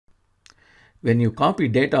When you copy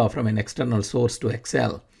data from an external source to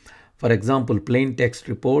Excel, for example, plain text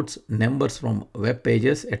reports, numbers from web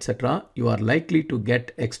pages, etc., you are likely to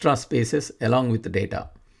get extra spaces along with the data.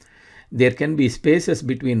 There can be spaces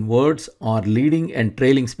between words or leading and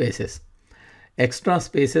trailing spaces. Extra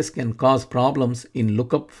spaces can cause problems in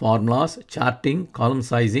lookup formulas, charting, column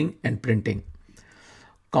sizing, and printing.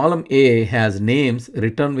 Column A has names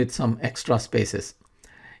written with some extra spaces.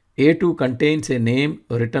 A2 contains a name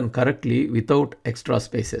written correctly without extra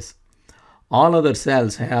spaces. All other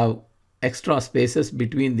cells have extra spaces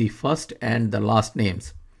between the first and the last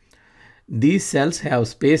names. These cells have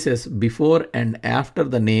spaces before and after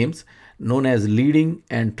the names known as leading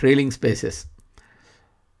and trailing spaces.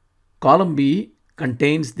 Column B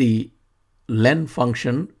contains the len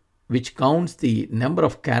function, which counts the number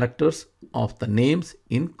of characters of the names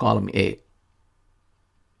in column A.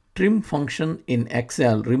 Trim function in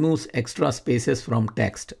Excel removes extra spaces from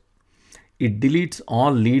text. It deletes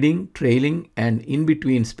all leading, trailing, and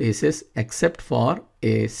in-between spaces except for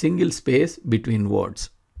a single space between words.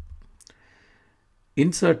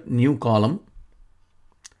 Insert new column.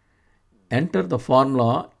 Enter the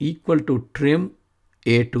formula equal to trim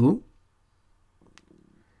A2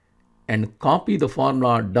 and copy the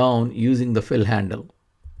formula down using the fill handle.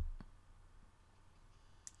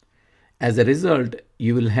 As a result,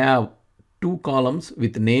 you will have two columns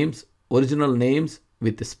with names, original names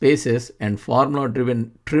with spaces, and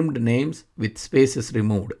formula-driven trimmed names with spaces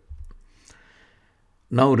removed.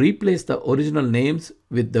 Now replace the original names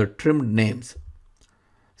with the trimmed names.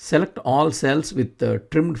 Select all cells with the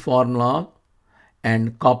trimmed formula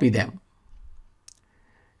and copy them.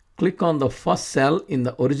 Click on the first cell in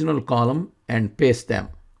the original column and paste them.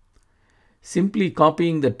 Simply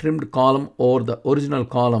copying the trimmed column over the original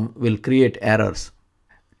column will create errors.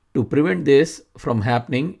 To prevent this from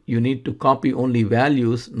happening, you need to copy only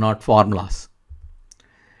values, not formulas.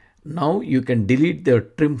 Now you can delete the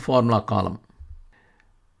trim formula column.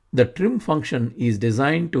 The trim function is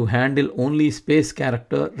designed to handle only space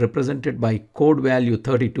character represented by code value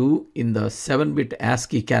 32 in the 7-bit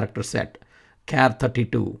ASCII character set, char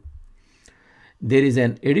 32. There is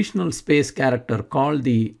an additional space character called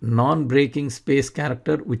the non-breaking space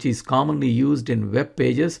character, which is commonly used in web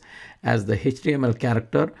pages as the HTML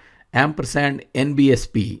character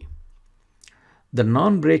 &nbsp. The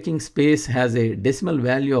non-breaking space has a decimal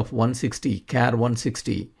value of 160, char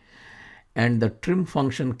 160, and the trim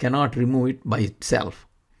function cannot remove it by itself.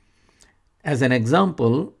 As an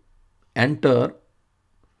example, enter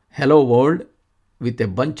hello world with a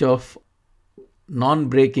bunch of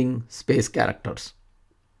non-breaking space characters.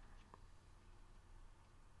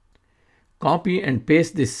 Copy and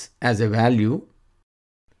paste this as a value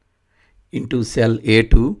into cell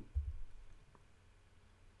A2.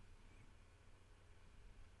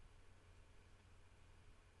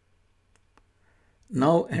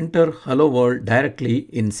 Now enter hello world directly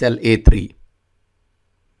in cell A3.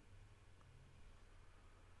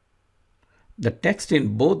 The text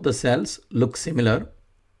in both the cells looks similar,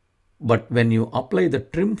 but when you apply the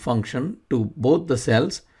trim function to both the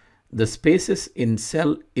cells, the spaces in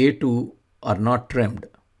cell A2 are not trimmed.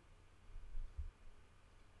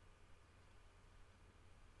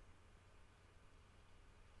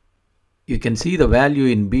 You can see the value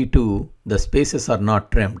in B2, the spaces are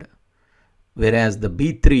not trimmed, whereas the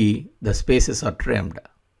B3, the spaces are trimmed.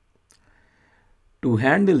 To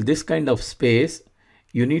handle this kind of space,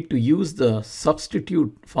 you need to use the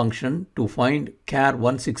substitute function to find char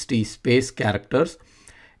 160 space characters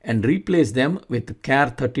and replace them with char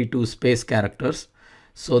 32 space characters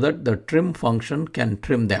so that the trim function can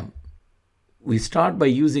trim them. We start by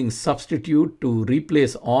using substitute to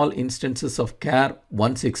replace all instances of char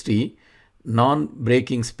 160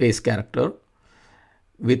 non-breaking space character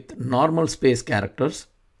with normal space characters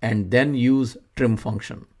and then use trim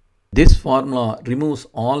function. This formula removes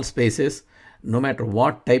all spaces no matter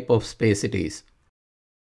what type of space it is.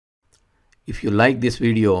 If you like this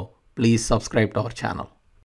video, please subscribe to our channel.